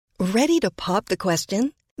Ready to pop the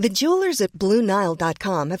question? The jewelers at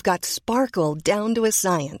BlueNile.com have got sparkle down to a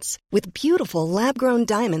science with beautiful lab-grown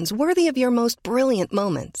diamonds worthy of your most brilliant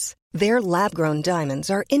moments. Their lab-grown diamonds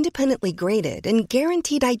are independently graded and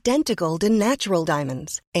guaranteed identical to natural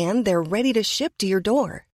diamonds, and they're ready to ship to your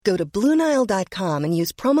door. Go to BlueNile.com and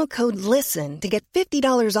use promo code LISTEN to get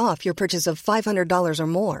 $50 off your purchase of $500 or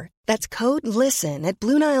more. That's code LISTEN at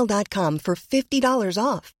BlueNile.com for $50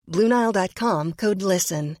 off. BlueNile.com, code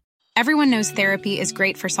LISTEN. Everyone knows therapy is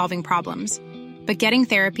great for solving problems, but getting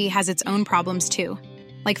therapy has its own problems too,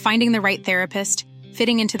 like finding the right therapist,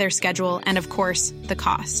 fitting into their schedule, and of course, the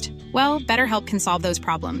cost. Well, BetterHelp can solve those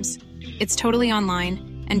problems. It's totally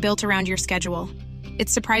online and built around your schedule.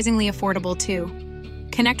 It's surprisingly affordable too.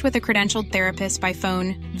 Connect with a credentialed therapist by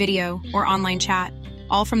phone, video, or online chat,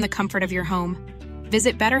 all from the comfort of your home.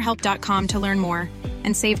 Visit BetterHelp.com to learn more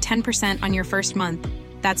and save 10% on your first month.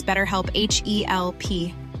 That's BetterHelp,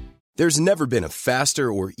 H-E-L-P. There's never been a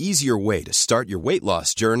faster or easier way to start your weight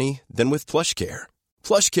loss journey than with PlushCare.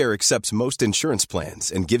 PlushCare accepts most insurance plans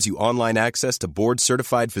and gives you online access to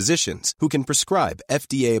board-certified physicians who can prescribe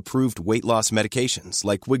FDA-approved weight loss medications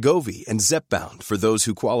like Wegovy and Zepbound for those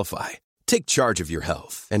who qualify. Take charge of your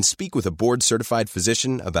health and speak with a board-certified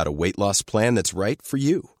physician about a weight loss plan that's right for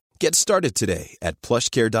you. Get started today at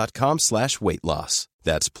plushcare.com/weight loss.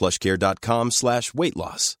 That's plushcare.com/weight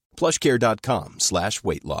loss.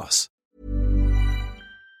 plushcare.com/weight loss.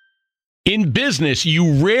 In business,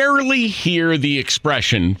 you rarely hear the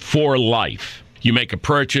expression "for life." You make a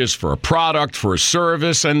purchase for a product, for a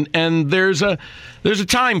service, and there's a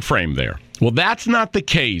time frame there. Well, that's not the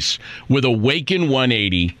case with Awaken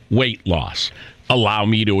 180 weight loss. Allow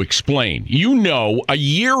me to explain. You know, a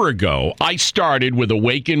year ago, I started with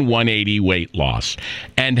Awaken 180 weight loss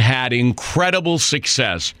and had incredible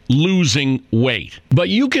success losing weight. But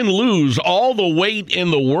you can lose all the weight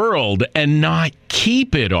in the world and not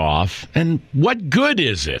keep it off. And what good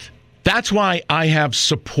is it? That's why I have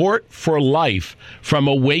support for life from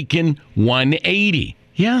Awaken 180.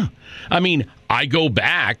 Yeah. I mean, I go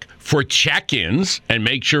back for check-ins and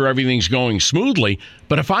make sure everything's going smoothly.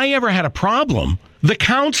 But if I ever had a problem, the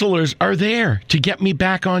counselors are there to get me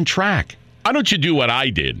back on track. Why don't you do what I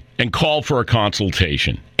did and call for a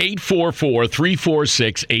consultation?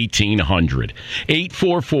 844-346-1800.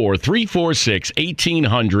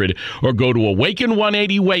 844-346-1800 or go to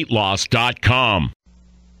awaken180weightloss.com.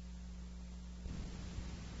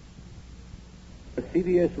 The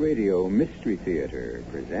CBS Radio Mystery Theater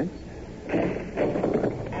presents... Come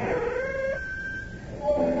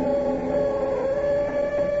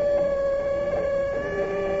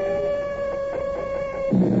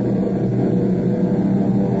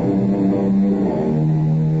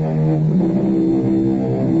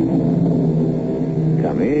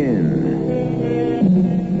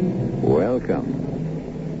in. Welcome.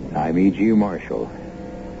 I'm E.G. Marshall.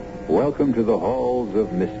 Welcome to the halls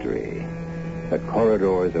of mystery. The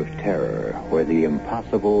corridors of terror, where the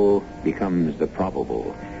impossible becomes the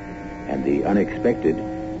probable, and the unexpected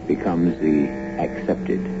becomes the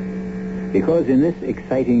accepted. Because in this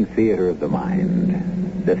exciting theater of the mind,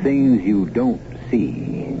 the things you don't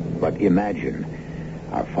see but imagine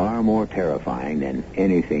are far more terrifying than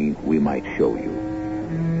anything we might show you.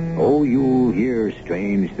 Oh, you'll hear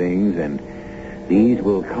strange things, and these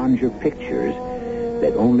will conjure pictures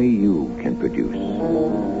that only you can produce.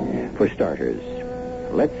 For starters,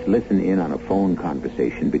 let's listen in on a phone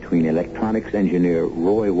conversation between electronics engineer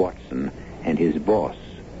Roy Watson and his boss,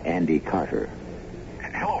 Andy Carter.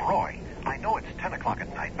 Hello, Roy. I know it's 10 o'clock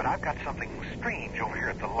at night, but I've got something strange over here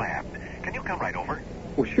at the lab. Can you come right over?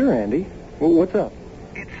 Well, sure, Andy. Well, what's up?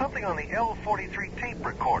 It's something on the L43 tape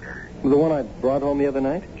recorder. The one I brought home the other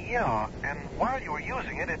night? Yeah, and while you were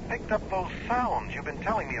using it, it picked up those sounds you've been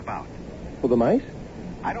telling me about. Well, the mice?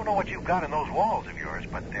 I don't know what you've got in those walls of yours,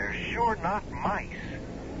 but they're sure not mice.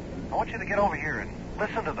 I want you to get over here and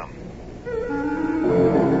listen to them.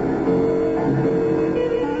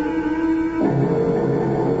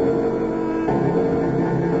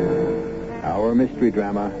 Our mystery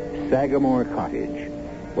drama, Sagamore Cottage,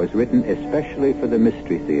 was written especially for the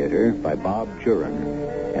Mystery Theater by Bob Juran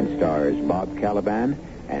and stars Bob Caliban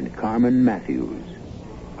and Carmen Matthews.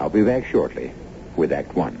 I'll be back shortly with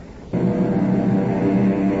Act One.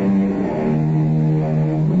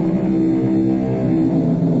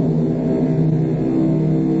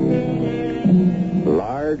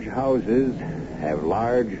 Large houses have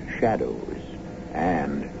large shadows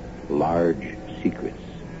and large secrets.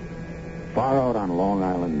 Far out on Long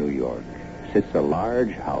Island, New York, sits a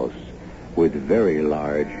large house with very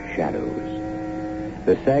large shadows.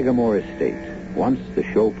 The Sagamore Estate, once the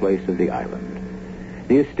showplace of the island,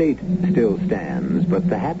 The estate still stands, but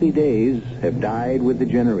the happy days have died with the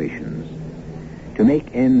generations. To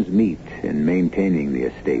make ends meet in maintaining the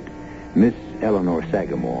estate, Miss Eleanor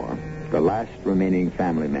Sagamore, the last remaining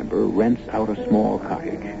family member, rents out a small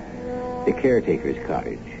cottage, the caretaker's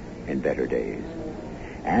cottage in better days.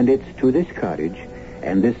 And it's to this cottage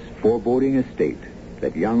and this foreboding estate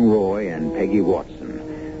that young Roy and Peggy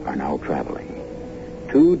Watson are now traveling.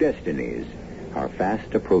 Two destinies are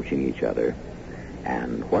fast approaching each other,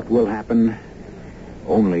 and what will happen,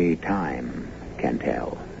 only time can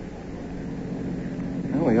tell.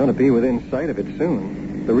 Well, we ought to be within sight of it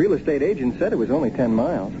soon. The real estate agent said it was only 10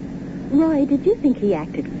 miles. Roy, did you think he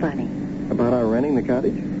acted funny? About our renting the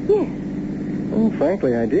cottage? Yes. Well,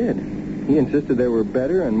 frankly, I did. He insisted there were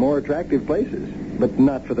better and more attractive places, but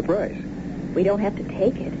not for the price. We don't have to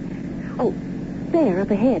take it. Oh, there,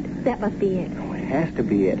 up ahead. That must be it. Oh, it has to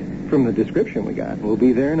be it. From the description we got. We'll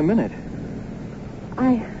be there in a minute.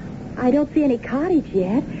 I don't see any cottage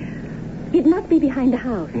yet. It must be behind the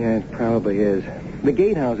house. Yeah, it probably is. The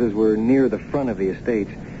gatehouses were near the front of the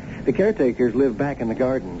estates. The caretakers live back in the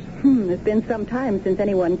gardens. It's been some time since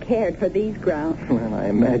anyone cared for these grounds. Well, I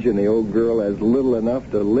imagine the old girl has little enough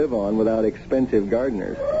to live on without expensive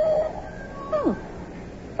gardeners. Oh,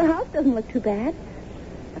 the house doesn't look too bad.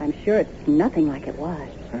 But I'm sure it's nothing like it was.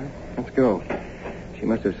 Let's go. She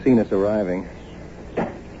must have seen us arriving.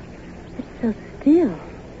 It's so still.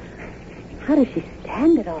 How does she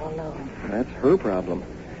stand it all alone? That's her problem.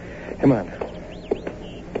 Come on.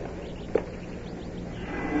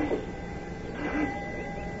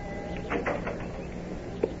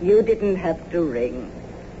 You didn't have to ring.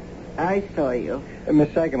 I saw you.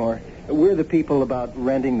 Miss Sagamore, we're the people about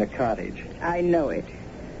renting the cottage. I know it.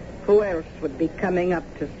 Who else would be coming up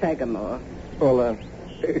to Sagamore? Well,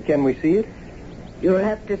 can we see it? You'll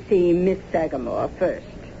have to see Miss Sagamore first.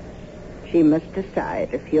 She must decide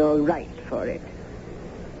if you're right for it.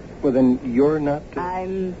 Well, then you're not...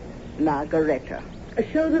 I'm Margaretta.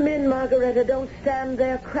 Show them in, Margaretta. Don't stand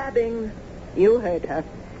there crabbing. You heard her.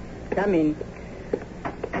 Come in.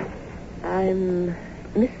 I'm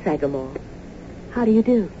Miss Sagamore. How do you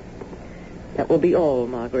do? That will be all,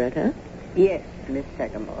 Margaretta. Yes, Miss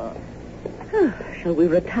Sagamore. Shall we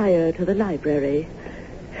retire to the library?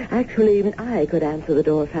 Actually, even I could answer the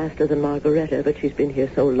door faster than Margaretta, but she's been here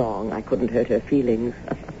so long I couldn't hurt her feelings.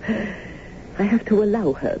 I have to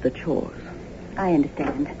allow her the chores. I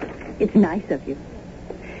understand. It's nice of you.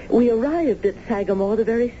 We arrived at Sagamore the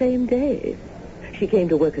very same day. She came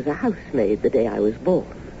to work as a housemaid the day I was born.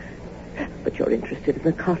 But you're interested in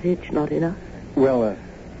the cottage, not in us? Well,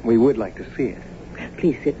 we would like to see it.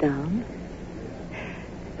 Please sit down.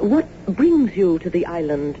 What brings you to the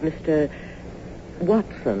island, Mr.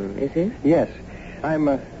 Watson, is it? Yes.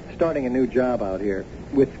 I'm starting a new job out here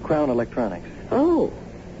with Crown Electronics. Oh,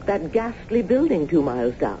 that ghastly building 2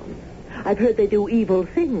 miles down. I've heard they do evil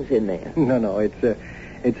things in there. No, it's an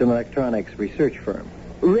electronics research firm.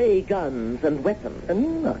 Ray guns and weapons.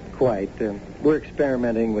 Not quite. We're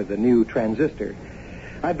experimenting with a new transistor.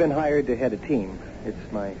 I've been hired to head a team.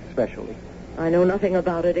 It's my specialty. I know nothing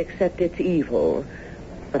about it except it's evil,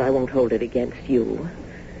 but I won't hold it against you.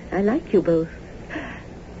 I like you both.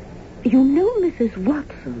 You know, Mrs.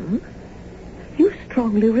 Watson, you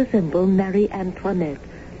strongly resemble Marie Antoinette.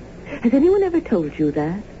 Has anyone ever told you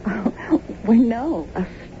that? Well, no. A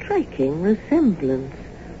striking resemblance.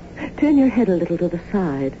 Turn your head a little to the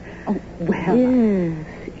side. Oh, well. Yes,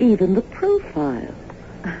 even the profile.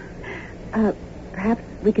 Perhaps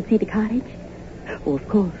we could see the cottage? Oh, of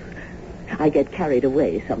course. I get carried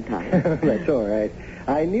away sometimes. That's all right.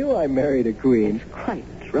 I knew I married a queen. It's quite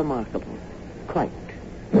remarkable. Quite.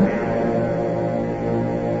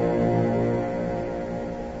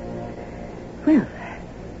 Well,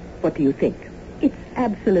 what do you think? It's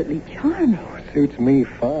absolutely charming. Suits me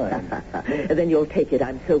fine. Then you'll take it.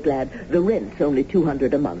 I'm so glad. The rent's only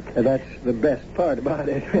 $200 a month. That's the best part about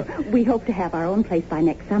it. We hope to have our own place by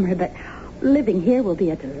next summer, but living here will be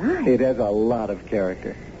a delight. It has a lot of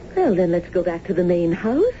character. Well, then let's go back to the main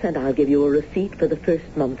house, and I'll give you a receipt for the first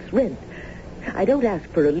month's rent. I don't ask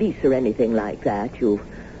for a lease or anything like that. You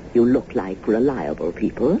look like reliable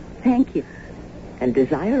people. Thank you. And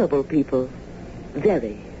desirable people.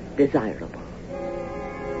 Very desirable.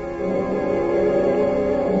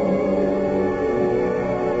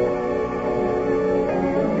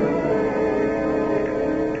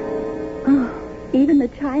 Even the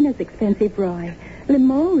china's expensive, Roy.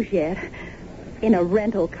 Limoges yet. In a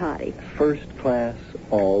rental cottage. First class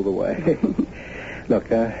all the way. Look,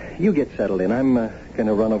 you get settled in. I'm going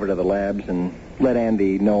to run over to the labs and let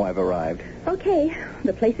Andy know I've arrived. Okay.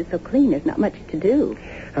 The place is so clean, there's not much to do.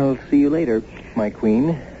 I'll see you later, my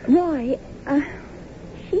queen. Roy,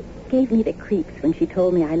 she gave me the creeps when she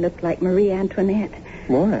told me I looked like Marie Antoinette.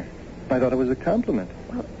 Why? I thought it was a compliment.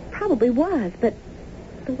 Well, probably was, but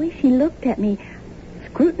the way she looked at me,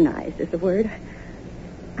 scrutinized is the word,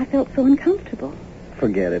 I felt so uncomfortable.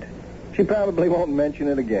 Forget it. She probably won't mention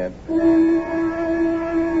it again.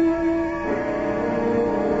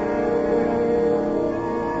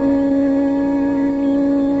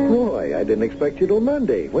 Boy, I didn't expect you till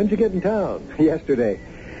Monday. When'd you get in town? Yesterday.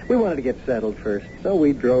 We wanted to get settled first, so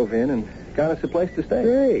we drove in and got us a place to stay.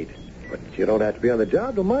 Great. But you don't have to be on the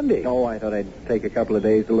job till Monday. Oh, I thought I'd take a couple of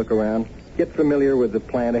days to look around, get familiar with the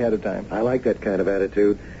plant ahead of time. I like that kind of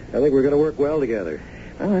attitude. I think we're going to work well together.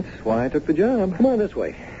 Well, that's why I took the job. Come on this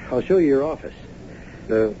way. I'll show you your office.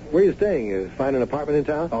 Where are you staying? You find an apartment in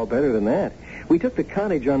town? Oh, better than that. We took the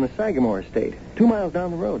cottage on the Sagamore estate, 2 miles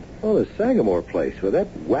down the road. Oh, the Sagamore place with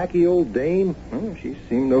that wacky old dame? Well, she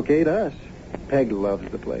seemed okay to us. Peg loves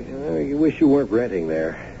the place. You wish you weren't renting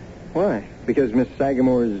there. Why? Because Miss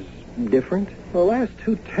Sagamore's different? The last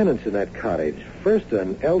 2 tenants in that cottage, first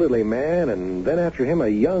an elderly man, and then after him a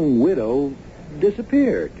young widow,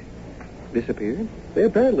 disappeared. Disappeared? They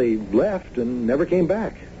apparently left and never came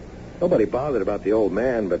back. Nobody bothered about the old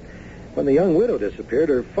man, but when the young widow disappeared,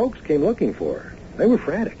 her folks came looking for her. They were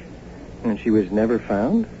frantic. And she was never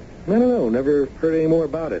found? No, never heard any more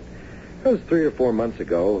about it. That was 3 or 4 months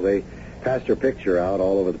ago. They passed her picture out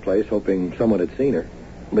all over the place, hoping someone had seen her.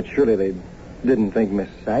 But surely they didn't think Miss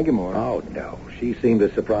Sagamore... Oh, no. She seemed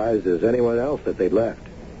as surprised as anyone else that they'd left.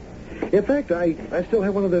 In fact, I still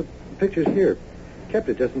have one of the pictures here. Kept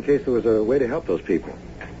it just in case there was a way to help those people.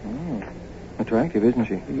 Oh, attractive, isn't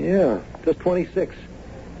she? Yeah, just 26.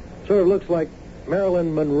 Sort of looks like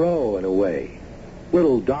Marilyn Monroe in a way.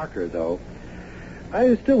 Little darker, though.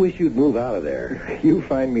 I still wish you'd move out of there. You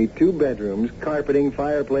find me 2 bedrooms, carpeting,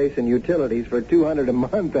 fireplace, and utilities for $200 a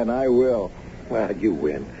month, and I will. Well, you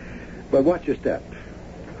win. But watch your step.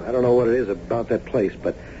 I don't know what it is about that place,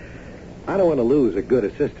 but I don't want to lose a good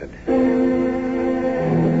assistant.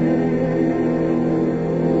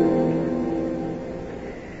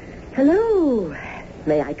 Hello.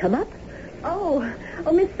 May I come up? Oh,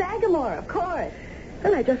 Miss Sagamore, of course.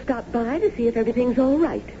 Well, I just stopped by to see if everything's all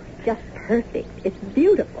right. Just perfect. It's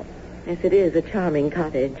beautiful. Yes, it is a charming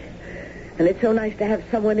cottage. And it's so nice to have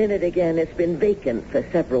someone in it again. It's been vacant for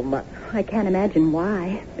several months. I can't imagine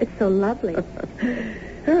why. It's so lovely.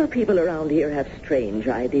 Well, people around here have strange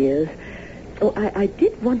ideas. Oh, I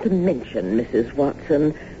did want to mention, Mrs.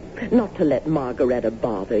 Watson, not to let Margaretta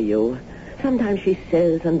bother you. Sometimes she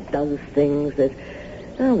says and does things that,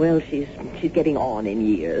 oh, well, she's getting on in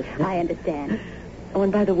years. I understand. Oh,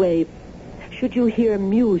 and by the way, should you hear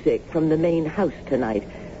music from the main house tonight,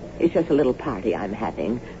 it's just a little party I'm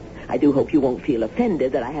having. I do hope you won't feel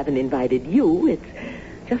offended that I haven't invited you. It's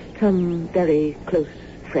just some very close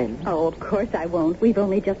friends. Oh, of course I won't. We've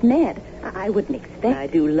only just met. I wouldn't expect... I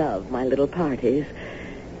do love my little parties.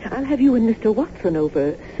 I'll have you and Mr. Watson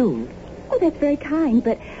over soon. Oh, that's very kind,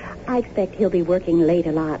 but I expect he'll be working late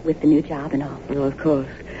a lot with the new job and all. Oh, of course.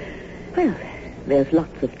 Well, there's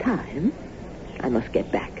lots of time. I must get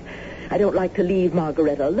back. I don't like to leave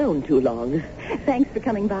Margaretta alone too long. Thanks for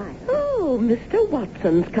coming by. Oh, Mr.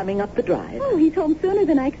 Watson's coming up the drive. Oh, he's home sooner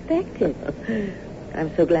than I expected.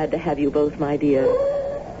 I'm so glad to have you both, my dear.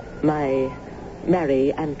 My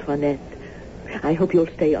Marie Antoinette. I hope you'll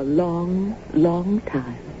stay a long, long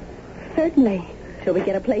time. Certainly. Till we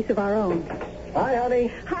get a place of our own. Hi,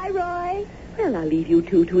 honey. Hi, Roy. Well, I'll leave you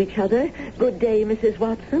two to each other. Good day, Mrs.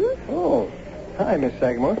 Watson. Oh, hi, Miss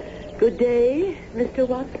Sagamore. Good day, Mr.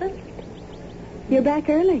 Watson. You're back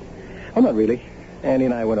early. Oh, not really. Andy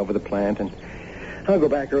and I went over the plant, and I'll go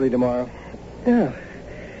back early tomorrow. Yeah.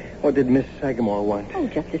 What did Miss Sagamore want? Oh,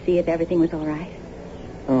 just to see if everything was all right.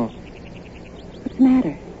 Oh. What's the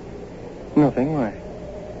matter? Nothing. Why?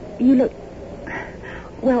 You look...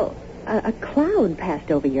 Well, a cloud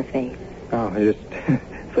passed over your face. Oh, I'm just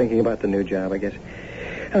thinking about the new job, I guess.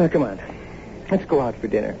 Come on. Let's go out for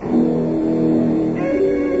dinner.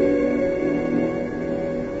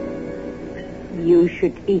 You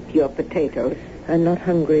should eat your potatoes. I'm not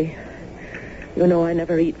hungry. You know I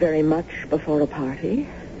never eat very much before a party.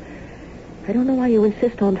 I don't know why you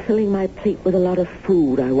insist on filling my plate with a lot of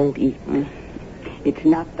food I won't eat. It's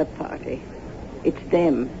not the party. It's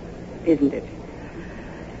them, isn't it?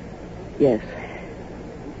 Yes.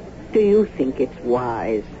 Do you think it's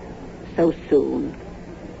wise so soon?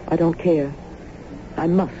 I don't care. I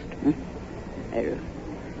must.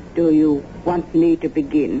 Do you want me to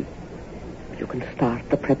begin? You can start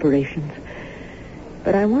the preparations.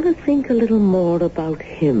 But I want to think a little more about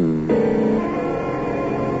him.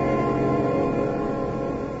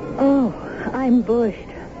 Oh, I'm bushed.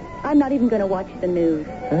 I'm not even going to watch the news.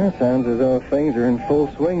 That sounds as though things are in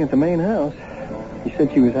full swing at the main house. You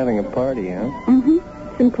said she was having a party, huh? Mm-hmm.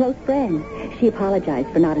 Some close friends. She apologized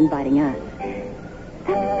for not inviting us.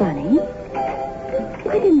 That's funny.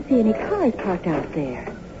 I didn't see any cars parked out there.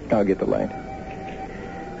 I'll get the light.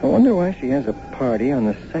 I wonder why she has a party on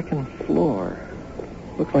the second floor.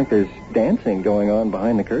 Looks like there's dancing going on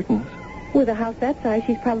behind the curtains. With a house that size,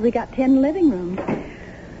 she's probably got 10 living rooms.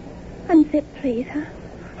 Unzip, please, huh?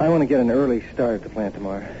 I want to get an early start at the plant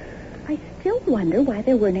tomorrow. I still wonder why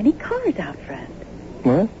there weren't any cars out front.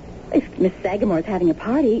 What? If Miss Sagamore's having a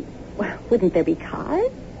party, well, wouldn't there be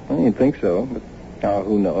cars? Well, you'd think so, but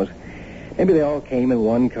who knows? Maybe they all came in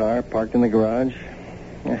one car, parked in the garage.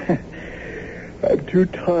 I'm too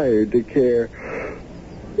tired to care.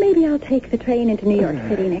 Maybe I'll take the train into New York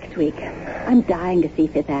City next week. I'm dying to see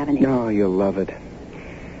Fifth Avenue. Oh, you'll love it.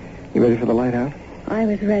 You ready for the light out? I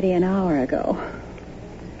was ready an hour ago.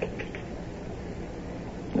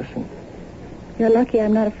 Listen. You're lucky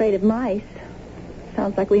I'm not afraid of mice.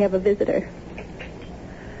 Sounds like we have a visitor.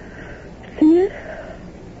 See it?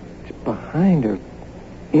 It's behind her,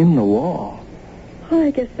 in the wall. Oh,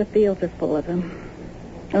 I guess the fields are full of them.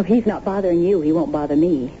 Oh, if he's not bothering you, he won't bother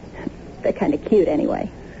me. They're kind of cute anyway.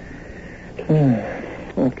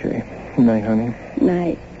 Okay. Night, honey.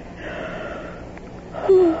 Night.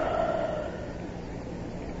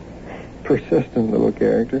 Persistent little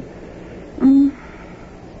character.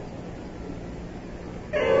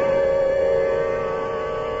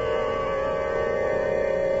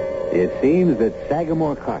 It seems that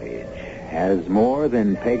Sagamore Cottage has more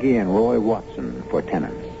than Peggy and Roy Watson for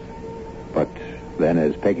tenants. But then,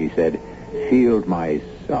 as Peggy said, field mice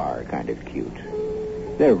are kind of cute.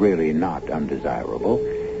 They're really not undesirable,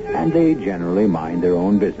 and they generally mind their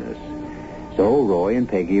own business. So Roy and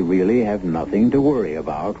Peggy really have nothing to worry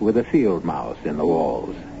about with a field mouse in the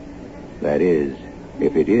walls. That is,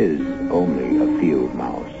 if it is only a field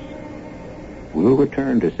mouse. We'll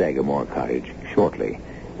return to Sagamore Cottage shortly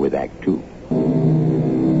with Act 2.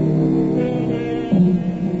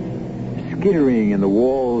 Skittering in the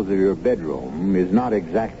walls of your bedroom is not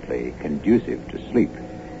exactly conducive to sleep.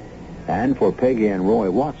 And for Peggy and Roy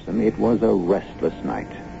Watson, it was a restless night.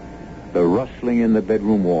 The rustling in the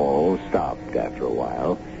bedroom wall stopped after a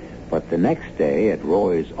while, but the next day at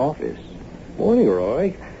Roy's office... Morning,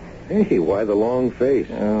 Roy. Hey, why the long face?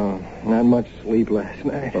 Oh, not much sleep last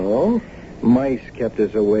night. Oh? Mice kept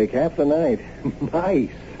us awake half the night. Mice?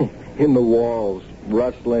 In the walls,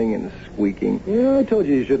 rustling and squeaking. Yeah, I told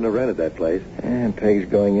you shouldn't have rented that place. And Peg's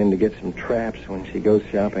going in to get some traps when she goes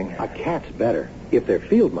shopping. A cat's better. If they're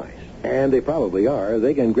field mice, and they probably are,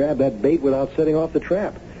 they can grab that bait without setting off the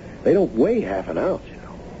trap. They don't weigh half an ounce, you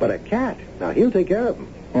know. But a cat, now he'll take care of them.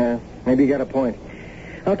 Yeah, maybe you got a point.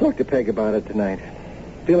 I'll talk to Peg about it tonight.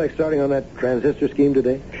 Feel like starting on that transistor scheme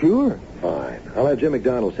today? Sure. Fine. I'll have Jim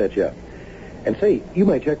McDonald set you up. And say, you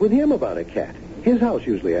might check with him about a cat. His house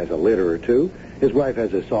usually has a litter or two. His wife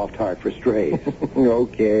has a soft heart for strays.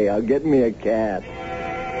 Okay, I'll get me a cat.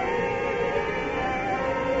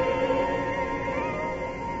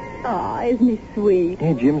 Aw, isn't he sweet?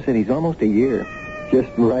 Hey, Jim said he's almost a year. Just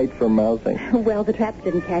right for mousing. Well, the traps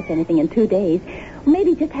didn't catch anything in 2 days.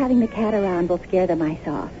 Maybe just having the cat around will scare the mice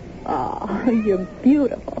off. Oh, you're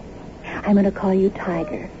beautiful. I'm going to call you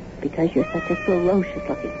Tiger because you're such a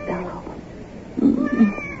ferocious-looking fellow.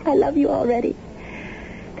 I love you already.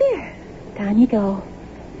 There, down you go.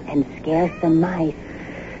 And scare some mice.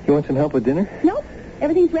 You want some help with dinner? Nope,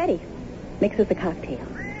 everything's ready. Mix us a cocktail.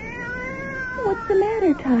 What's the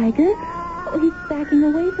matter, Tiger? Oh, he's backing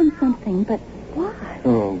away from something, but what?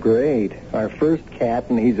 Oh, great. Our first cat,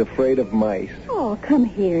 and he's afraid of mice. Oh, come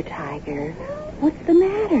here, Tiger. What's the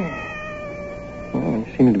matter? Oh,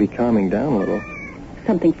 he seems to be calming down a little.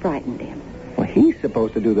 Something frightened him. Well, he's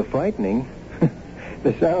supposed to do the frightening.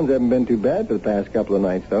 The sounds haven't been too bad for the past couple of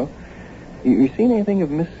nights, though. You seen anything of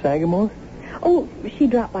Miss Sagamore? Oh, she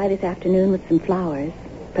dropped by this afternoon with some flowers.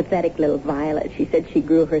 Pathetic little violets she said she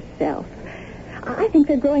grew herself. I think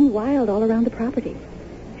they're growing wild all around the property.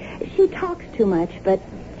 She talks too much, but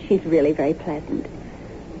she's really very pleasant.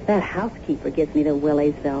 That housekeeper gives me the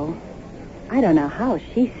willies, though. I don't know how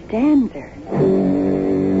she stands her.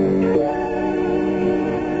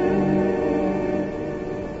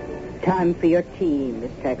 Time for your tea,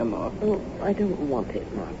 Miss Sagamore. Oh, I don't want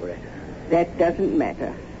it, Margaret. That doesn't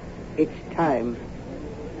matter. It's time.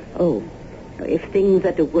 Oh, If things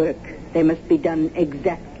are to work, they must be done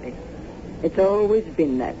exactly. It's always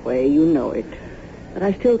been that way, you know it. But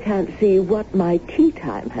I still can't see what my tea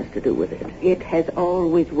time has to do with it. It has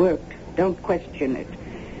always worked. Don't question it.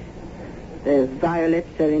 The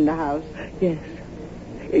violets are in the house. Yes.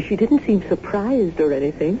 She didn't seem surprised or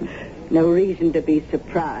anything. No reason to be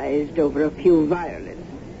surprised over a few violets.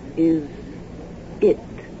 Is it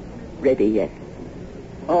ready yet?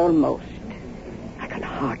 Almost. I can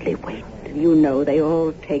hardly wait. You know, they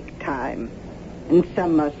all take time. And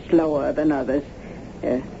some are slower than others.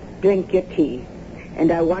 Drink your tea.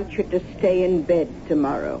 And I want you to stay in bed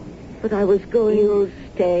tomorrow. But I was going... You'll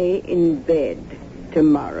stay in bed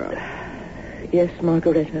tomorrow. Yes,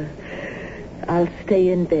 Margareta. I'll stay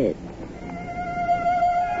in bed.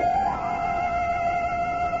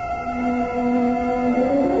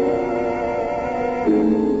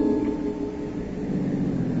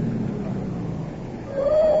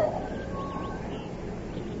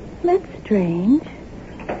 That's strange.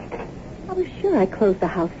 I was sure I closed the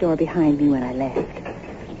house door behind me when I left.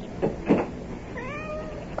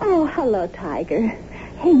 Oh, hello, Tiger.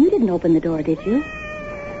 Hey, you didn't open the door, did you?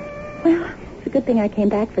 Well, it's a good thing I came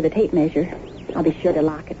back for the tape measure. I'll be sure to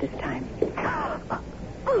lock it this time.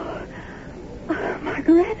 Oh,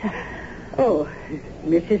 Margareta. Oh,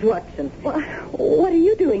 Mrs. Watson. What are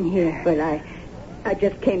you doing here? Well, I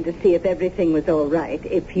just came to see if everything was all right,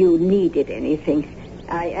 if you needed anything.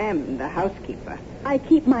 I am the housekeeper. I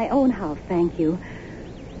keep my own house, thank you.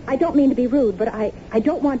 I don't mean to be rude, but I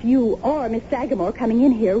don't want you or Miss Sagamore coming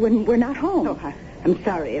in here when we're not home. Oh, I'm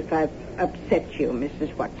sorry if I've upset you,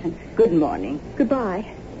 Mrs. Watson. Good morning. Goodbye.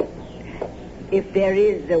 If there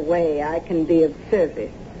is a way I can be of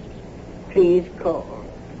service, please call.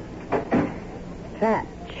 That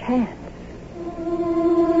chance.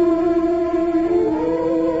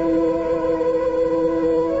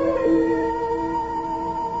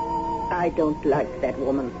 I don't like that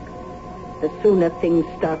woman. The sooner things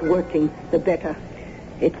start working, the better.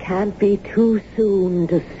 It can't be too soon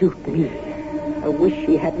to suit me. I wish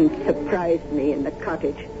she hadn't surprised me in the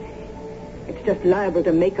cottage. It's just liable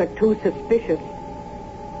to make her too suspicious.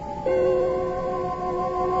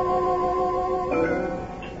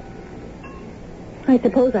 I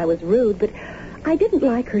suppose I was rude, but I didn't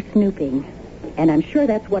like her snooping. And I'm sure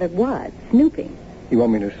that's what it was, snooping. You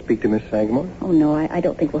want me to speak to Miss Sagamore? Oh, no, I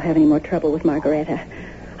don't think we'll have any more trouble with Margareta.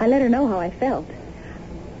 I let her know how I felt.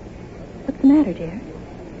 What's the matter, dear?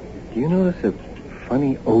 Do you notice a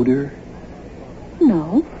funny odor?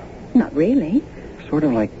 No, not really. Sort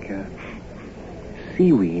of like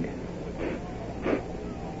seaweed.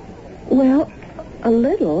 Well, a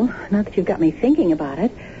little, not that you've got me thinking about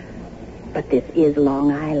it. But this is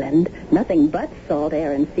Long Island. Nothing but salt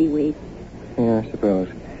air and seaweed. Yeah, I suppose.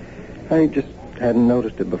 I just hadn't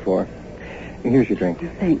noticed it before. Here's your drink.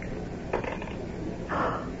 Thanks.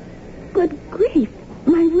 Good grief,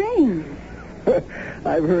 my rings.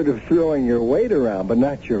 I've heard of throwing your weight around, but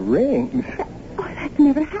not your rings. That's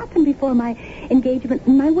never happened before. My engagement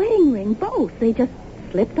and my wedding ring, both. They just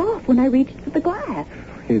slipped off when I reached for the glass.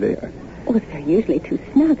 Here they are. Oh, they're usually too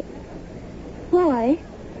snug. Why?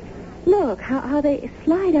 Look how they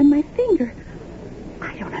slide on my finger.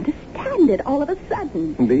 I don't understand it all of a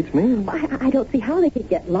sudden. Beats me. I don't see how they could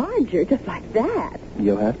get larger just like that.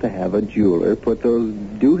 You'll have to have a jeweler put those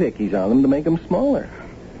doohickeys on them to make them smaller.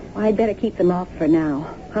 Well, I'd better keep them off for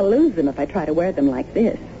now. I'll lose them if I try to wear them like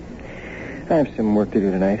this. I have some work to do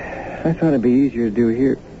tonight. I thought it'd be easier to do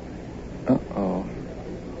here. Uh-oh.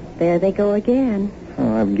 There they go again.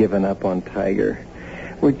 Oh, I've given up on Tiger.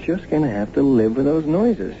 We're just going to have to live with those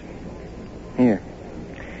noises. Here.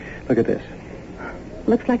 Look at this.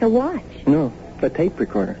 Looks like a watch. No, a tape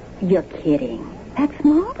recorder. You're kidding. That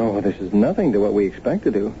small? Oh, this is nothing to what we expect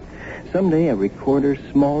to do. Someday a recorder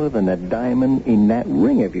smaller than a diamond in that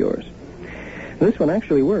ring of yours. This one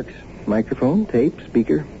actually works. Microphone, tape,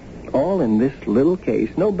 speaker, all in this little case,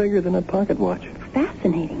 no bigger than a pocket watch.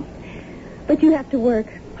 Fascinating. But you have to work.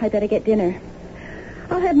 I better get dinner.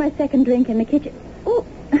 I'll have my second drink in the kitchen. Oh.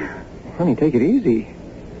 Honey, take it easy.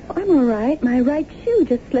 I'm all right. My right shoe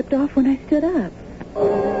just slipped off when I stood up.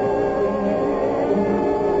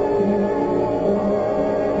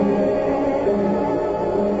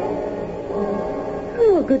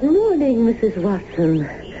 Oh, good morning, Mrs. Watson.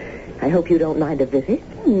 I hope you don't mind a visit.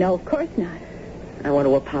 No, of course not. I want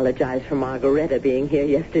to apologize for Margareta being here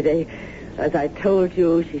yesterday. As I told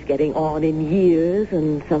you, she's getting on in years,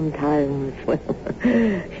 and sometimes, well,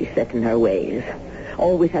 she's set in her ways.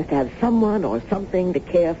 Always has to have someone or something to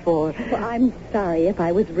care for. Well, I'm sorry if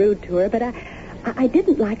I was rude to her, but I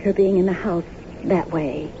didn't like her being in the house that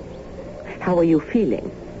way. How are you feeling?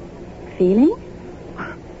 Feeling?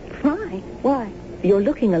 Fine. Why? You're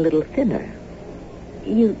looking a little thinner.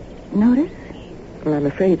 You notice? Well, I'm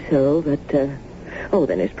afraid so, but,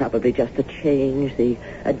 then it's probably just the change, the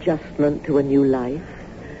adjustment to a new life.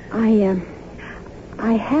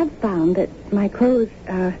 I have found that my clothes,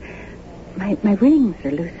 my rings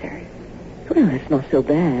are looser. Well, it's not so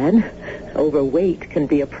bad. Overweight can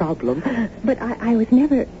be a problem. But I was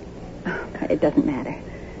never... It doesn't matter.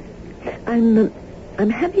 I'm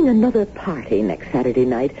having another party next Saturday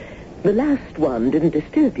night. The last one didn't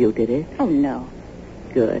disturb you, did it? Oh, no.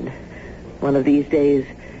 Good. One of these days,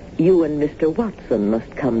 you and Mr. Watson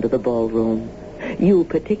must come to the ballroom. You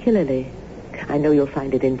particularly. I know you'll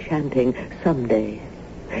find it enchanting someday.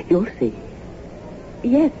 You'll see.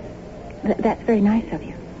 Yes, that's very nice of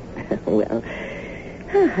you. Well,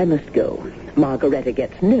 I must go. Margaretta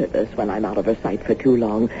gets nervous when I'm out of her sight for too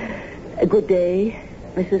long. Good day,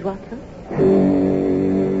 Mrs. Watson.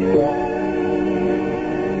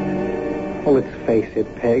 Well, let's face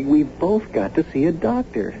it, Peg. We've both got to see a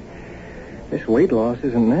doctor. This weight loss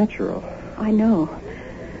isn't natural. I know.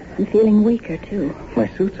 I'm feeling weaker, too. My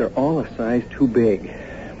suits are all a size too big.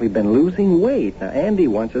 We've been losing weight. Now, Andy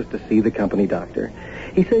wants us to see the company doctor.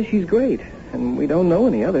 He says she's great, and we don't know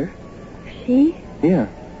any other. She? Yeah,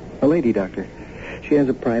 a lady doctor. She has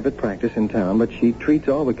a private practice in town, but she treats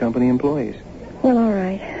all the company employees. Well, all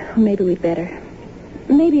right. Maybe we'd better.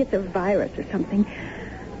 Maybe it's a virus or something.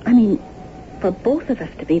 I mean, for both of us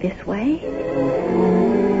to be this way.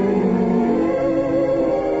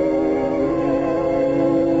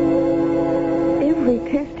 Every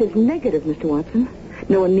test is negative, Mr. Watson.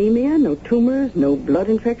 No anemia, no tumors, no blood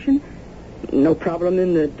infection, no problem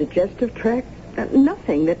in the digestive tract.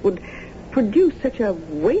 Nothing that would produce such a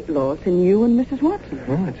weight loss in you and Mrs. Watson.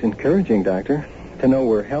 Well, it's encouraging, Doctor, to know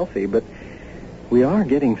we're healthy, but we are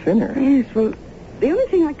getting thinner. Yes, well, the only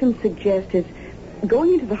thing I can suggest is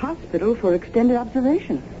going into the hospital for extended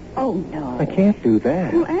observation. Oh, no. I can't do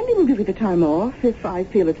that. Well, Andy will give you the time off if I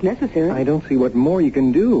feel it's necessary. I don't see what more you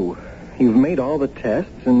can do. You've made all the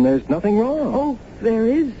tests, and there's nothing wrong. Oh, there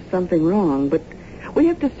is something wrong, but we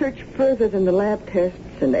have to search further than the lab tests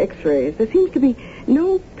and x-rays. There seems to be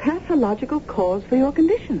no pathological cause for your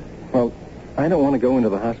condition. Well, I don't want to go into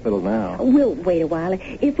the hospital now. We'll wait a while.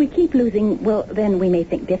 If we keep losing, well, then we may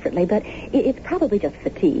think differently, but it's probably just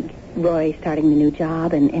fatigue. Roy starting the new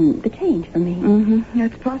job and the change for me. Mm-hmm.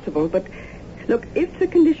 That's possible, but look, if the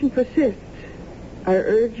condition persists, I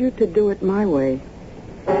urge you to do it my way.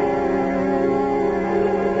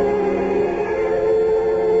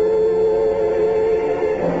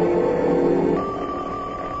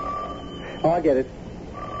 Oh, I get it.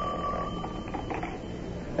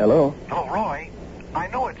 Hello? Hello, Roy. I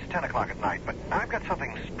know it's 10 o'clock at night, but I've got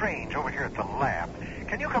something strange over here at the lab.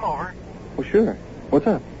 Can you come over? Well, sure. What's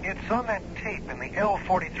up? It's on that tape in the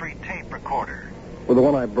L43 tape recorder. Well, the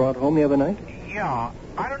one I brought home the other night? Yeah.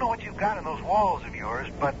 I don't know what you've got in those walls of yours,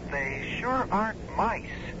 but they sure aren't mice.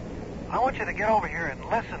 I want you to get over here and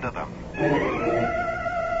listen to them.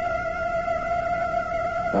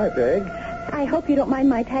 Hi, Peg. I hope you don't mind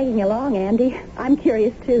my tagging along, Andy. I'm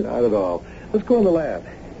curious, too. Not at all. Let's go in the lab.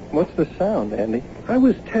 What's the sound, Andy? I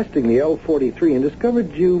was testing the L43 and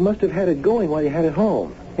discovered you must have had it going while you had it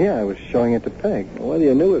home. Yeah, I was showing it to Peg. Whether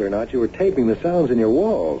you knew it or not, you were taping the sounds in your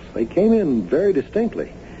walls. They came in very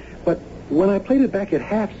distinctly. But when I played it back at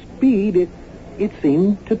half speed, it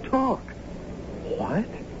seemed to talk. What?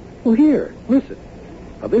 Well, here, listen.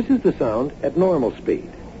 Now, this is the sound at normal speed.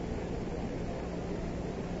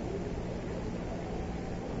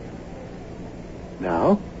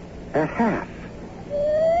 Now, at half.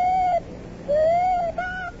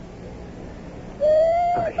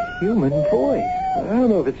 A human voice. I don't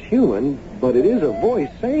know if it's human, but it is a voice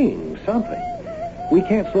saying something. We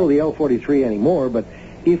can't slow the L43 anymore, but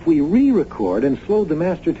if we re-record and slowed the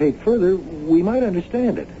master tape further, we might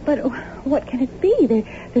understand it. But what can it be?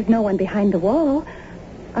 There's no one behind the wall,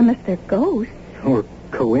 unless they're ghosts. Or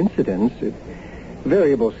coincidence.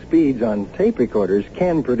 Variable speeds on tape recorders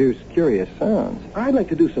can produce curious sounds. I'd like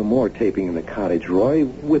to do some more taping in the cottage, Roy,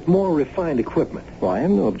 with more refined equipment. Well, I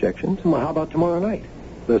have no objections. Well, how about tomorrow night?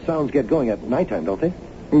 The sounds get going at nighttime, don't they?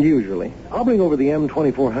 Usually. I'll bring over the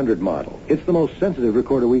M2400 model. It's the most sensitive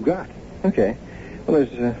recorder we've got. Okay. Well,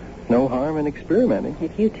 there's no harm in experimenting.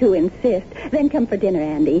 If you two insist, then come for dinner,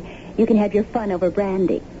 Andy. You can have your fun over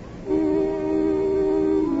brandy.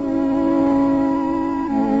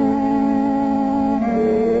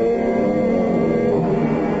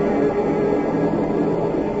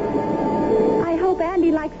 I hope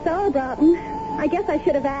Andy likes sauerbraten. I guess I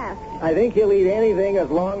should have asked. I think he'll eat anything as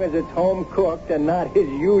long as it's home cooked and not his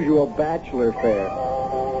usual bachelor fare.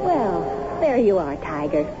 Well, there you are,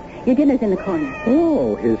 Tiger. Your dinner's in the corner.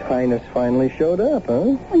 Oh, His Highness finally showed up, huh?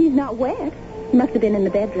 Well, he's not wet. He must have been in the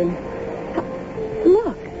bedroom.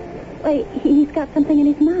 Look. Wait, he's got something in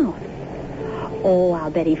his mouth. Oh, I'll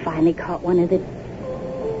bet he finally caught one of the...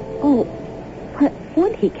 Oh,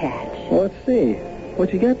 what'd he catch? Well, let's see.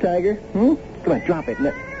 What you got, Tiger? Come on, drop it.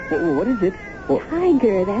 What is it?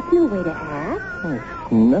 Tiger, that's no way to ask.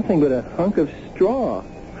 It's nothing but a hunk of straw.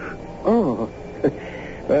 Oh.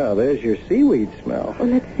 Well, there's your seaweed smell. Well,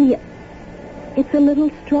 let's see. It's a little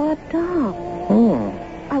straw doll. Oh.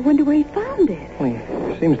 I wonder where he found it.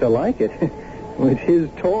 Well, he seems to like it. It's his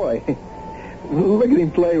toy. Look at him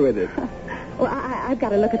play with it. Well, I've got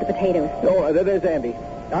to look at the potatoes. Oh, there's Andy.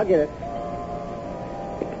 I'll get it.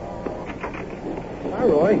 Hi,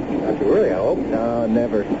 Roy. Not too early, I hope. No,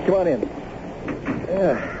 never. Come on in.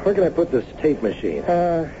 Where can I put this tape machine?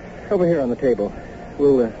 Over here on the table.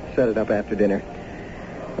 We'll set it up after dinner.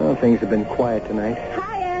 Well, things have been quiet tonight.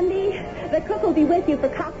 Hi, Andy. The cook will be with you for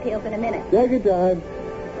cocktails in a minute. Yeah, good time.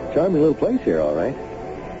 Charming little place here, all right.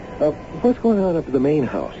 What's going on up at the main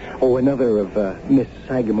house? Oh, another of Miss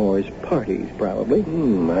Sagamore's parties, probably.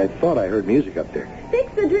 I thought I heard music up there.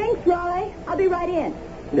 Fix the drinks, Roy. I'll be right in.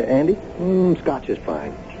 Andy? Scotch is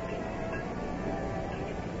fine.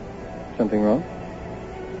 Something wrong?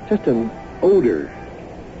 Just an odor.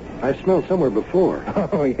 I've smelled somewhere before.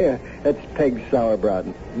 Oh, yeah. That's Peg's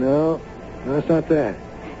sauerbraten. No, it's not that.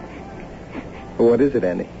 Well, what is it,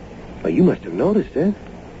 Andy? Well, you must have noticed it.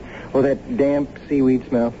 Oh, that damp seaweed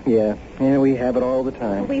smell. Yeah, we have it all the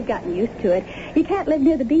time. We've gotten used to it. You can't live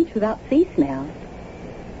near the beach without sea smell.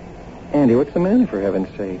 Andy, what's the matter, for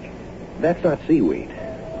heaven's sake? That's not seaweed.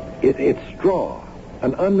 It's straw.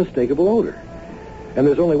 An unmistakable odor. And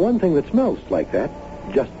there's only one thing that smells like that.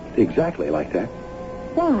 Just exactly like that.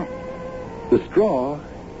 What? The straw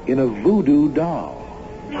in a voodoo doll.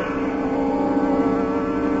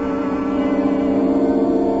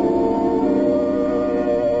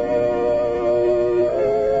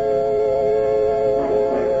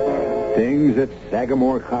 Things at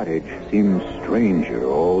Sagamore Cottage seem stranger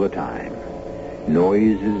all the time.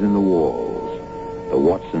 Noises in the walls, the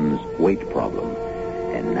Watsons' weight problem,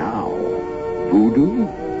 and now voodoo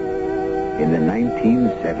in the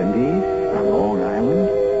 1970s on Long Island.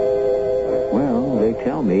 Well, they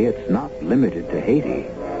tell me it's not limited to Haiti.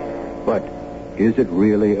 But is it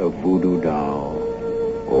really a voodoo doll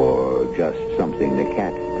or just something the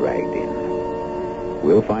cat dragged in?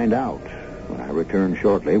 We'll find out when I return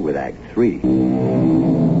shortly with Act 3.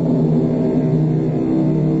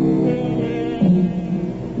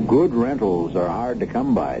 Good rentals are hard to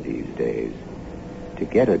come by these days. To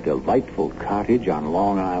get a delightful cottage on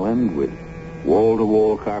Long Island with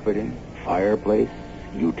wall-to-wall carpeting, fireplace,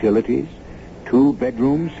 utilities, 2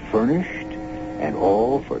 bedrooms furnished, and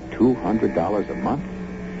all for $200 a month?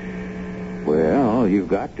 Well, you've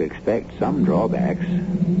got to expect some drawbacks,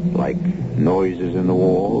 like noises in the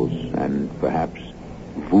walls and perhaps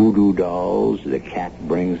voodoo dolls the cat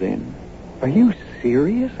brings in. Are you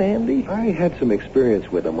serious, Andy? I had some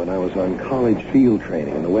experience with them when I was on college field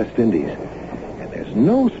training in the West Indies. And there's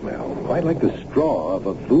no smell quite like the straw of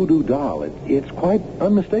a voodoo doll. It's quite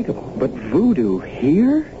unmistakable. But voodoo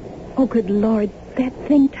here? Oh, good Lord. That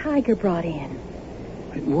thing Tiger brought in.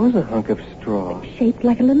 It was a hunk of straw. Shaped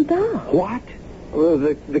like a little doll. What? Well,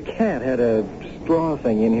 the cat had a straw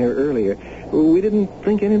thing in here earlier. We didn't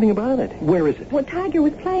think anything about it. Where is it? Well, Tiger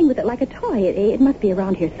was playing with it like a toy. It must be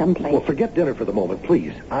around here someplace. Well, forget dinner for the moment,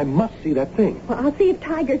 please. I must see that thing. Well, I'll see if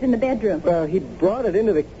Tiger's in the bedroom. Well, he brought it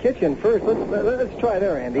into the kitchen first. Let's try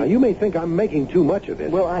there, Andy. Now, you may think I'm making too much of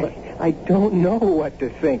this. Well, I don't know what to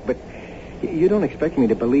think, but you don't expect me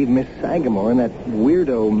to believe Miss Sagamore and that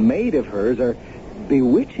weirdo maid of hers are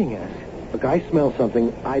bewitching us. Look, I smell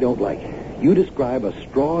something I don't like. You describe a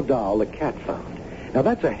straw doll the cat found. Now,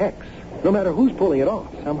 that's a hex, no matter who's pulling it off.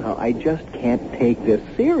 Somehow, I just can't take this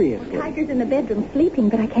seriously. Well, Tiger's in the bedroom sleeping,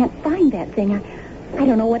 but I can't find that thing. I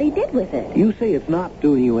don't know what he did with it. You say it's not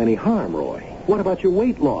doing you any harm, Roy. What about your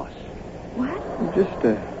weight loss? What? Just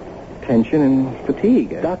tension and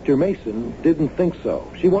fatigue. Dr. Mason didn't think so.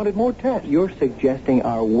 She wanted more tests. You're suggesting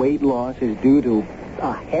our weight loss is due to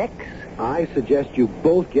a hex? I suggest you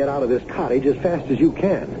both get out of this cottage as fast as you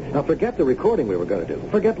can. Now, forget the recording we were going to do.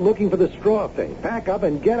 Forget looking for the straw thing. Pack up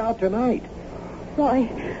and get out tonight. Roy,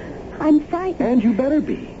 I'm frightened. And you better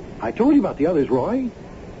be. I told you about the others, Roy.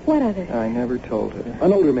 What others? I never told her.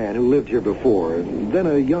 An older man who lived here before, then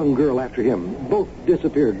a young girl after him. Both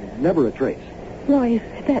disappeared. Never a trace. Roy,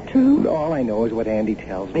 is that true? All I know is what Andy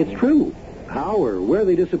tells me. It's true. How or where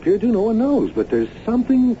they disappeared to, no one knows. But there's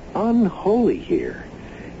something unholy here.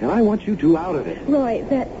 And I want you two out of it. Roy,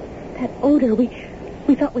 that odor we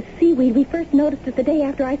thought was seaweed. We first noticed it the day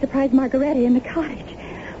after I surprised Margaretta in the cottage.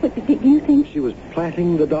 But do you think She was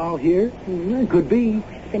planting the doll here? Could be.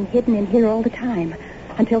 it's been hidden in here all the time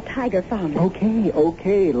until Tiger found it?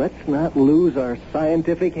 Okay. Let's not lose our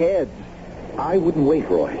scientific heads. I wouldn't wait,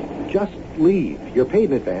 Roy. Just leave. You're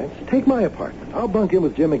paid in advance. Take my apartment. I'll bunk in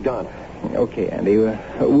with Jim McDonough. Okay, Andy,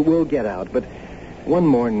 we'll get out, but one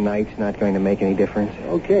more night's not going to make any difference.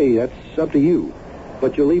 Okay, that's up to you.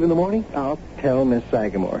 But you'll leave in the morning? I'll tell Miss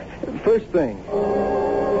Sagamore. First thing.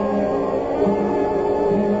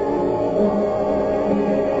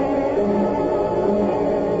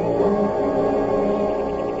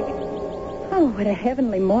 Oh, what a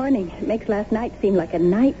heavenly morning. It makes last night seem like a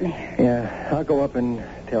nightmare. Yeah, I'll go up and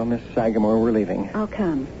tell Miss Sagamore we're leaving. I'll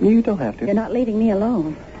come. You don't have to. You're not leaving me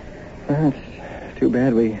alone. It's too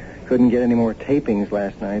bad we couldn't get any more tapings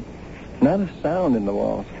last night. Not a sound in the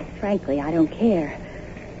walls. Frankly, I don't care.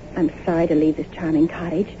 I'm sorry to leave this charming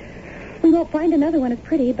cottage. We won't find another one as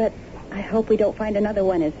pretty, but I hope we don't find another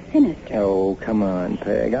one as sinister. Oh, come on,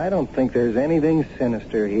 Peg. I don't think there's anything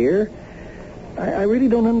sinister here. I really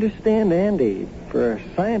don't understand Andy. For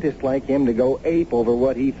a scientist like him to go ape over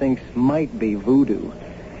what he thinks might be voodoo.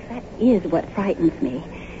 That is what frightens me.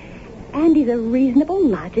 Andy's a reasonable,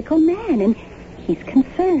 logical man, and he's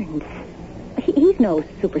concerned. He's no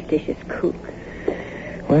superstitious kook.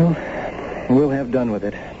 Well, we'll have done with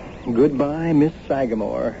it. Goodbye, Miss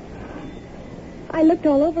Sagamore. I looked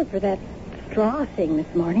all over for that straw thing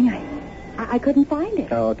this morning. I couldn't find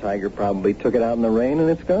it. Oh, Tiger probably took it out in the rain and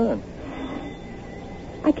it's gone.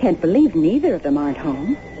 I can't believe neither of them aren't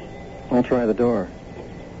home. I'll try the door.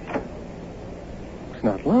 It's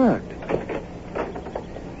not locked.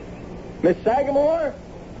 Miss Sagamore?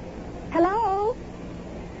 Hello?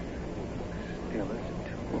 Still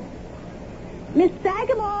isn't. Miss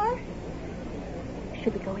Sagamore?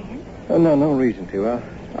 Should we go in? Oh, no reason to.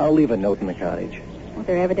 I'll leave a note in the cottage. Well,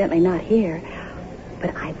 they're evidently not here.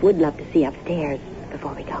 But I would love to see upstairs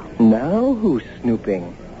before we go. Now who's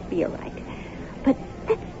snooping? You're right. But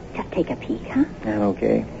let's just take a peek, huh?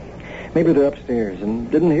 Okay. Maybe they're upstairs and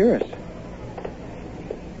didn't hear us.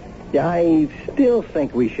 Yeah, I still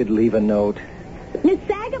think we should leave a note. Miss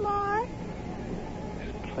Sagamore!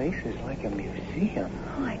 This place is like a museum.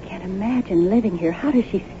 Oh, I can't imagine living here. How does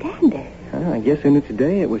she stand it? I guess in its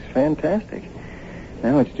day it was fantastic.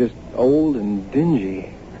 Now it's just old and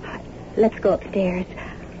dingy. Let's go upstairs.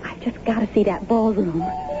 I've just got to see that ballroom.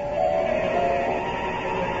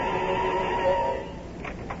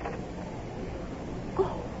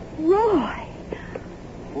 Oh, Roy.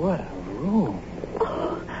 What a room.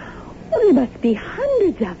 Oh, well, there must be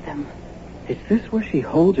hundreds of them. Is this where she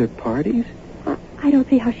holds her parties? I don't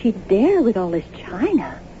see how she'd dare with all this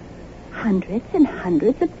china. Hundreds and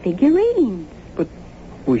hundreds of figurines. But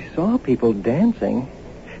we saw people dancing.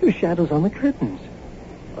 There's shadows on the curtains.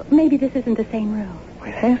 Maybe this isn't the same room.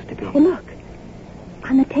 It has to be. Oh, look.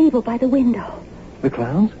 On the table by the window. The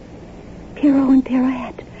clowns? Pierrot and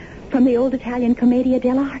Pierrette from the old Italian Commedia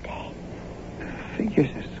dell'arte. The figures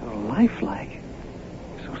are so lifelike.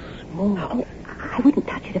 So smooth. Oh, I wouldn't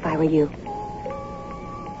touch it if I were you.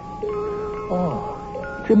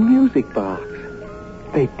 Oh, it's a music box.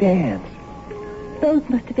 They dance. Those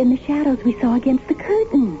must have been the shadows we saw against the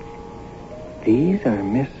curtains. These are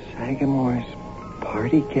Miss Sagamore's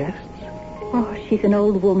party guests? Oh, she's an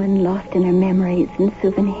old woman lost in her memories and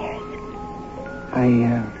souvenirs.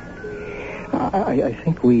 I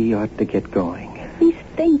think we ought to get going. These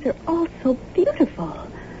things are all so beautiful.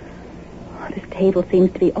 Oh, this table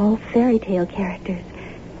seems to be all fairy tale characters.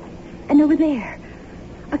 And over there,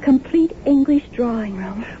 a complete English drawing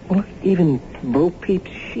room. Well, even Bo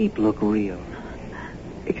Peep's sheep look real.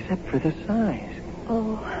 Except for the size.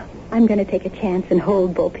 Oh, I'm going to take a chance and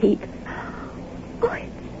hold Bo Peep. Oh,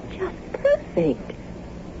 it's just perfect.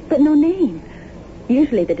 But no name.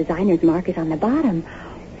 Usually the designer's mark is on the bottom.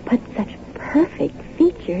 But such perfect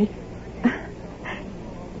features.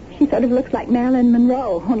 She sort of looks like Marilyn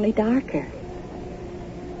Monroe, only darker.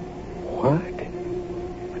 What?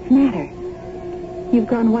 What's the matter? You've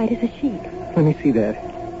gone white as a sheet. Let me see that.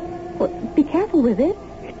 Well, be careful with it.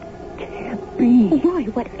 It can't be. Roy,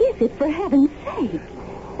 what is it, for heaven's sake?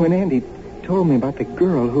 When Andy told me about the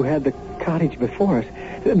girl who had the cottage before us,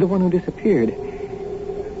 the one who disappeared,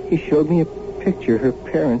 he showed me a picture her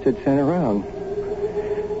parents had sent around.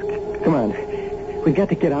 Come on. We've got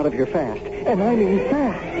to get out of here fast. And I mean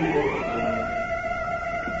fast.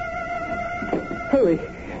 Hurry.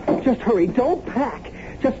 Just hurry. Don't pack.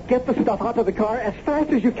 Just get the stuff out of the car as fast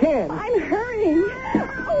as you can. I'm hurrying.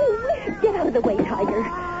 Oh, get out of the way, Tiger.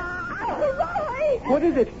 Oh, Roy! What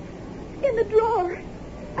is it? In the drawer.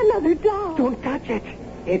 Another doll. Don't touch it.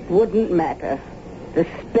 It wouldn't matter. The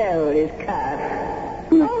spell is cast.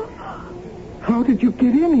 How did you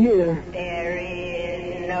get in here? There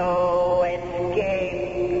is no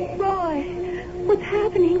escape. Roy, what's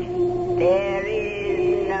happening? There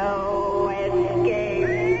is no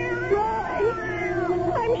escape. Roy,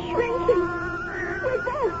 I'm shrinking. We're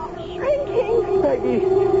both shrinking. Peggy,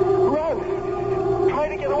 run. Try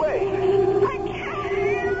to get away. I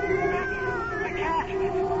can't. The cat!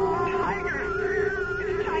 Tiger!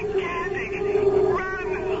 It's gigantic! Run!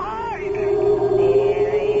 Hide!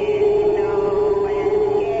 There is no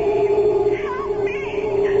escape. Help me.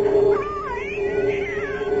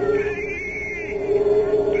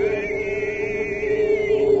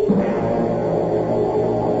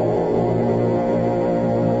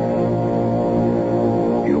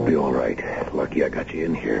 You'll be all right. Lucky I got you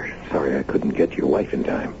in here. Sorry I couldn't get your wife in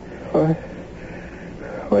time.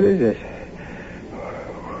 What is this?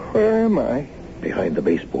 Where am I? Behind the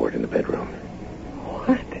baseboard in the bedroom.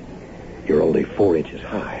 What? You're only 4 inches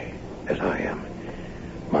high, as I am.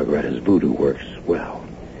 Margaretta's voodoo works well.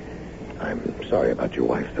 I'm sorry about your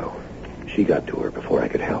wife, though. She got to her before I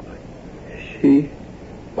could help. She...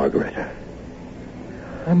 Margaretta.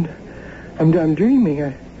 I'm dreaming.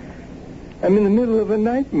 I'm in the middle of a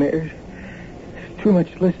nightmare. It's too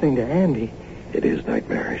much listening to Andy. It is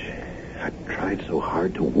nightmarish. I tried so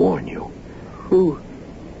hard to warn you. Who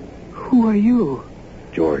are you?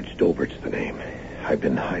 George Dolbert's the name. I've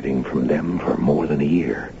been hiding from them for more than a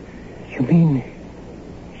year. You mean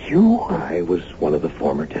you? I was one of the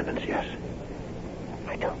former tenants, yes.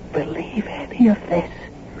 I don't believe any of this.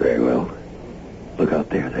 Very well. Look out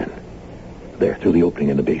there, then. There, through the opening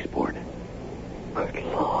in the baseboard. Good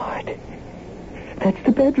Lord. That's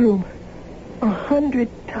the bedroom. 100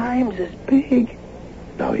 times as big.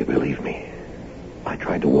 Now you believe me. I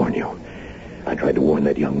tried to warn you. I tried to warn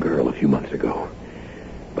that young girl a few months ago.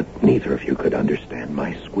 But neither of you could understand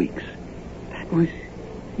my squeaks. That was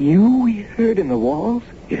you we heard in the walls?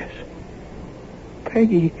 Yes.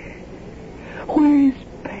 Peggy. Where is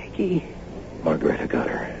Peggy? Margaretta got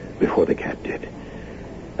her before the cat did.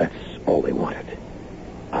 That's all they wanted.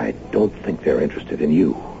 I don't think they're interested in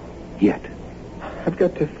you. Yet. I've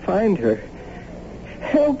got to find her.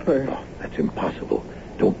 Help her. Oh, that's impossible.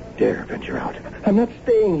 Don't dare venture out. I'm not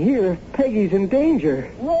staying here if Peggy's in danger.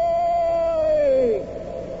 Roy!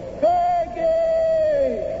 Peggy!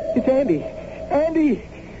 It's Andy. Andy,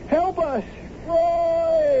 help us!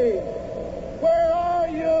 Roy! Where are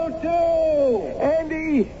you two?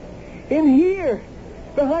 Andy! In here!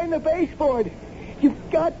 Behind the baseboard!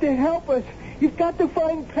 You've got to help us! You've got to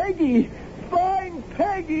find Peggy! Find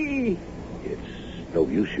Peggy! It's no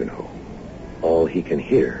use, you know. All he can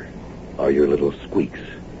hear are your little squeaks.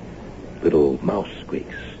 Little mouse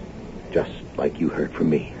squeaks. Just like you heard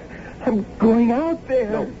from me. I'm going out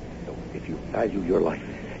there. No. If you value your life.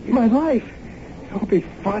 My life? Don't be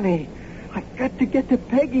funny. I've got to get to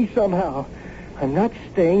Peggy somehow. I'm not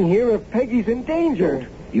staying here if Peggy's in danger. Don't.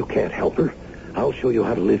 You can't help her. I'll show you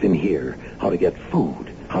how to live in here, how to get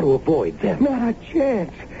food, how to avoid them. Not a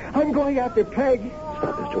chance. I'm going after Peg.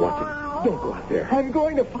 Stop, Mr. Watson. Don't go out there. I'm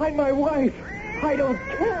going to find my wife. I don't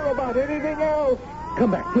care about anything else.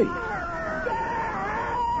 Come back, please.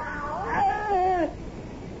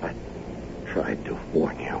 I tried to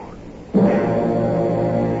warn you.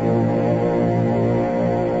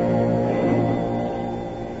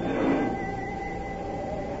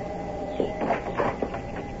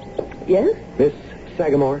 Yes? Miss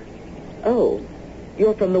Sagamore? Oh,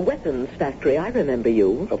 you're from the weapons factory. I remember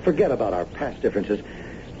you. Oh, forget about our past differences.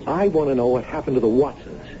 I want to know what happened to the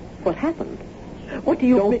Watsons. What happened? What do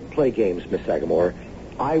you... Don't play games, Miss Sagamore.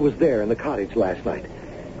 I was there in the cottage last night.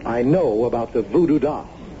 I know about the voodoo doll.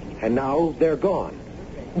 And now they're gone.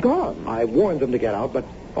 Gone? I warned them to get out, but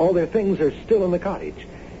all their things are still in the cottage.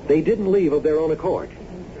 They didn't leave of their own accord.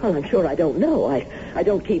 Well, I'm sure I don't know. I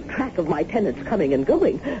don't keep track of my tenants coming and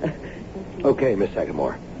going. Okay, Miss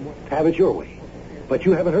Sagamore. Have it your way. But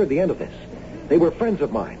you haven't heard the end of this. They were friends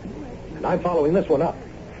of mine. And I'm following this one up.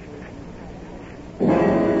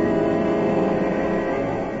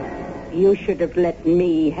 You should have let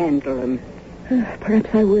me handle him.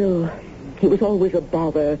 Perhaps I will. He was always a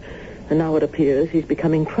bother, and now it appears he's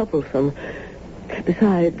becoming troublesome.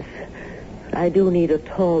 Besides, I do need a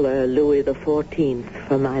taller Louis XIV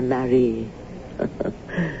for my Marie.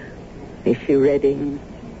 Is she ready?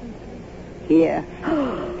 Here.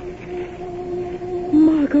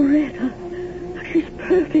 Margaretta. She's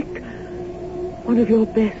perfect. One of your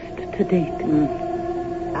best to date.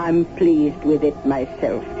 I'm pleased with it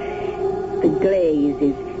myself. The glaze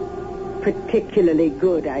is particularly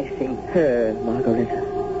good, I think. Her, Margaretta.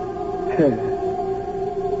 Her.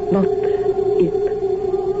 Not it.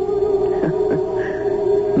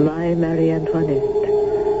 my Marie Antoinette.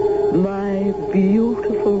 My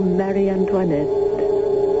beautiful Marie Antoinette.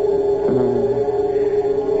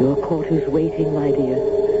 Your court is waiting, my dear.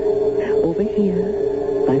 Over here,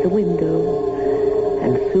 by the window.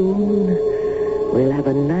 And soon we'll have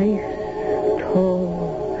a nice,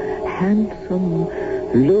 tall, handsome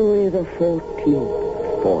Louis XIV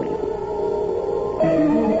for you.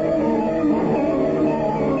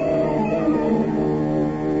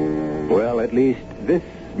 Well, at least this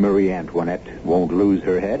Marie Antoinette won't lose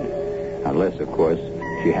her head, unless, of course,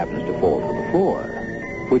 she happens to fall to the floor,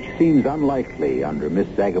 which seems unlikely under Miss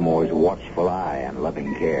Sagamore's watchful eye and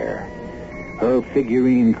loving care. Her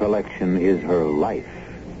figurine collection is her life.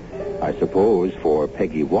 I suppose for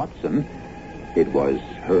Peggy Watson, it was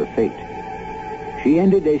her fate. She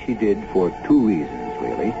ended as she did for two reasons,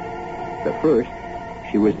 really. The first,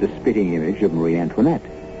 she was the spitting image of Marie Antoinette.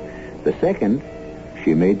 The second,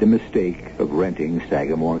 she made the mistake of renting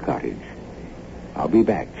Sagamore Cottage. I'll be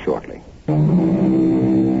back shortly.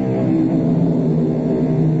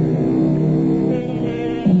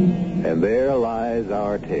 And there lies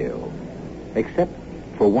our tale. Except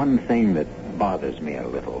for one thing that bothers me a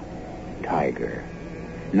little. Tiger.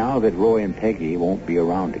 Now that Roy and Peggy won't be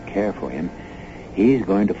around to care for him, he's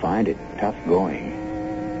going to find it tough going.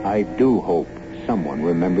 I do hope someone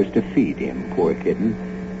remembers to feed him, poor kitten.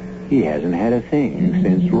 He hasn't had a thing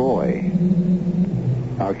since Roy.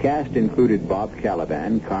 Our cast included Bob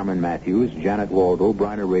Caliban, Carmen Matthews, Janet Waldo,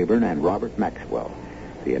 Bryna Rayburn, and Robert Maxwell.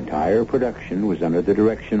 The entire production was under the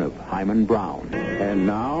direction of Hyman Brown. And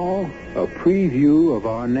now, a preview of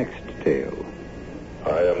our next tale.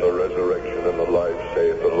 I am the resurrection and the life,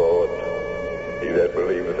 saith the Lord. He that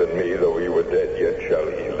believeth in me, though he were dead, yet shall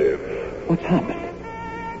he live. What's happened?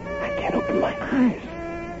 I can't open my eyes.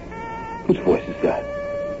 Whose voice is that?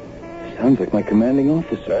 Sounds like my commanding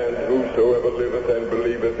officer. And whosoever liveth and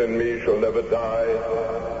believeth in me shall never die.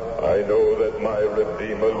 I know that my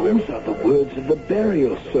Redeemer lives. Those are the words of the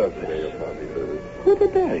burial service. Who are they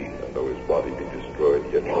burying? And though his body be destroyed,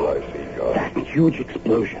 yet shall I see God. That huge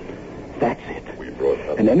explosion. That's it.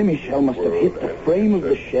 An enemy shell must have hit the frame of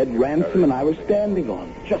the shed ransom and I was standing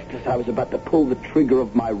on, just as I was about to pull the trigger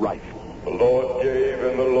of my rifle. The Lord gave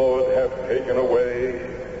and the Lord hath taken away.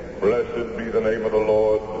 Blessed be the name of the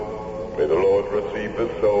Lord. May the Lord receive the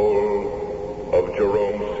soul of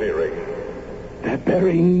Jerome Searing. They're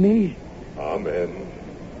burying me. Amen.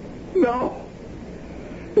 No.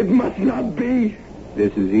 It must not be.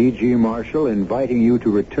 This is E.G. Marshall inviting you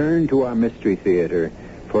to return to our Mystery Theater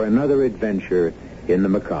for another adventure in the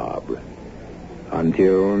macabre.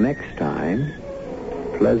 Until next time,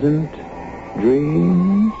 pleasant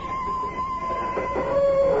dreams.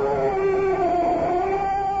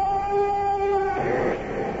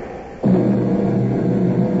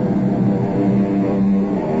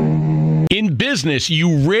 In business,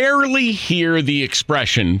 you rarely hear the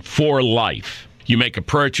expression for life. You make a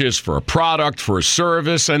purchase for a product, for a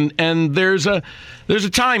service, and there's a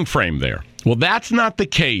time frame there. Well, that's not the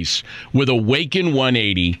case with Awaken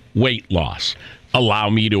 180 weight loss. Allow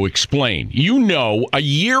me to explain. You know, a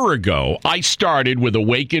year ago, I started with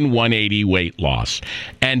Awaken 180 weight loss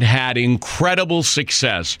and had incredible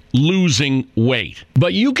success losing weight.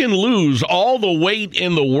 But you can lose all the weight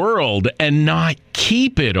in the world and not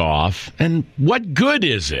keep it off. And what good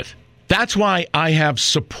is it? That's why I have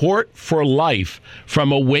support for life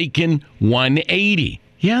from Awaken 180.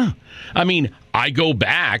 Yeah. I mean, I go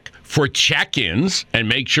back for check-ins and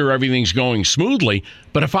make sure everything's going smoothly.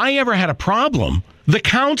 But if I ever had a problem, the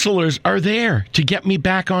counselors are there to get me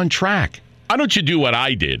back on track. Why don't you do what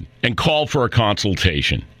I did and call for a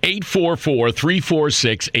consultation?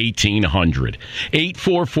 844-346-1800.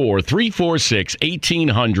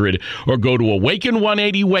 844-346-1800 or go to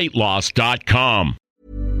awaken180weightloss.com.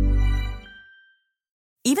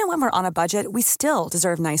 Even when we're on a budget, we still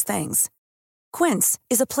deserve nice things. Quince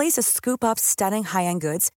is a place to scoop up stunning high-end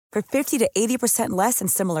goods for 50 to 80% less than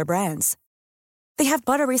similar brands. They have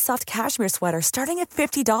buttery soft cashmere sweaters starting at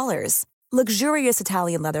 $50, luxurious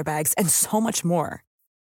Italian leather bags, and so much more.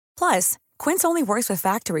 Plus, Quince only works with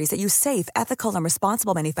factories that use safe, ethical, and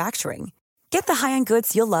responsible manufacturing. Get the high-end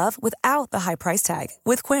goods you'll love without the high price tag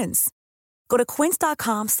with Quince. Go to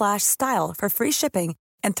quince.com/style for free shipping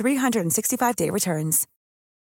and 365-day returns.